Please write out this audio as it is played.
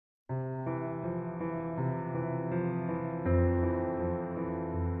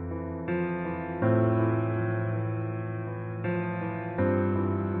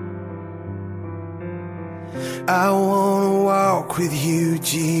I wanna walk with you,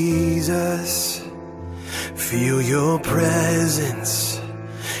 Jesus. Feel your presence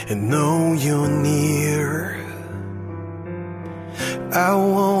and know you're near. I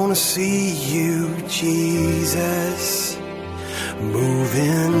wanna see you, Jesus. Move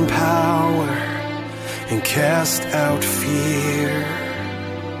in power and cast out fear.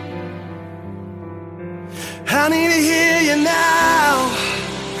 I need to hear you now.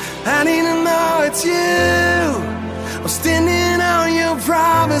 I need to know it's you. I'm standing on your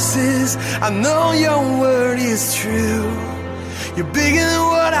promises. I know your word is true. You're bigger than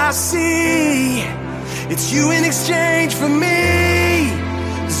what I see. It's you in exchange for me.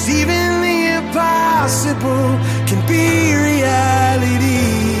 'Cause even the impossible can be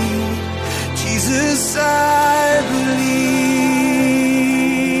reality. Jesus, I believe.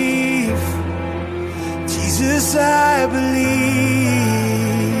 Jesus, I believe.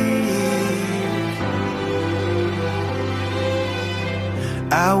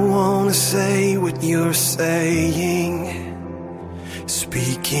 I wanna say what you're saying,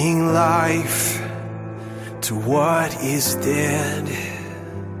 speaking life to what is dead.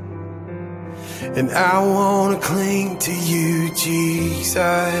 And I wanna cling to you,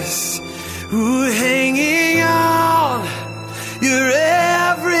 Jesus. Ooh, hanging on your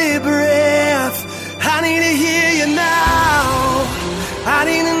every breath. I need to hear you now. I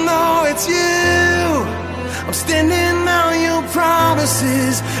need to know it's you. I'm standing on your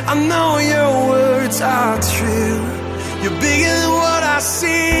promises. I know your words are true. You're bigger than what I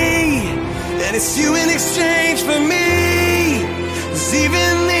see, and it's you in exchange for me. 'Cause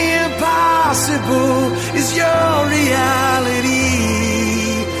even the impossible is your reality.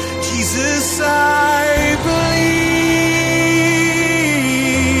 Jesus, I believe.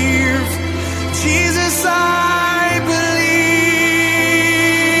 Jesus, I believe.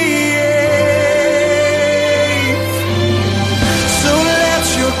 So let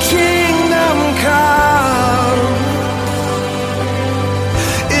your kingdom come,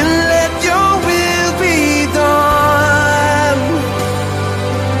 and let your will be done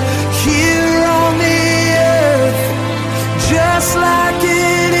here on the earth, just like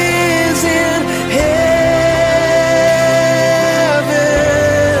it is in heaven.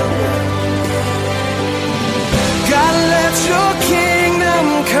 God, let your kingdom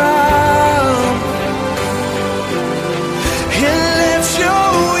come, and let your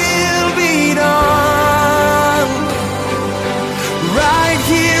will be done right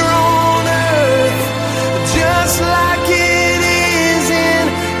here on earth, just like it is in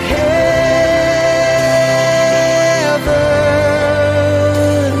heaven.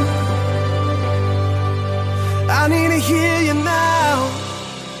 I need to hear you now.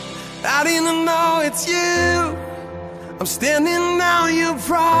 I need to know it's you. I'm standing on your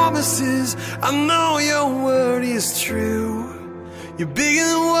promises. I know your word is true. You're bigger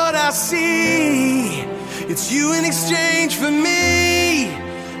than what I see. It's you in exchange for me.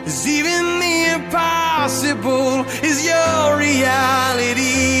 'Cause even the impossible is your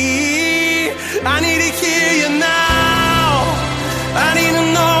reality. I need to hear you now. I need to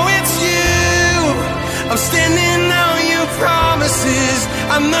know it's you. I'm standing on your promises.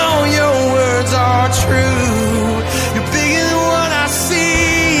 I know your words are true. You're bigger than what I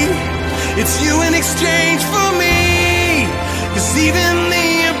see. It's you in exchange for me. 'Cause even the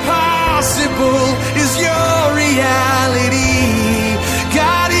impossible is your reality.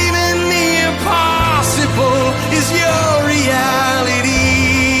 God, even the impossible is your reality.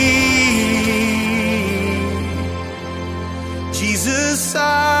 Jesus,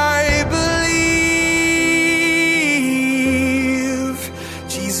 I believe.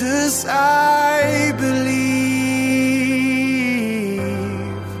 Jesus, I believe.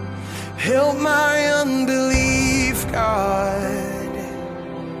 Help my unbelief, God.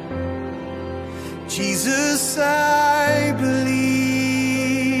 Jesus, I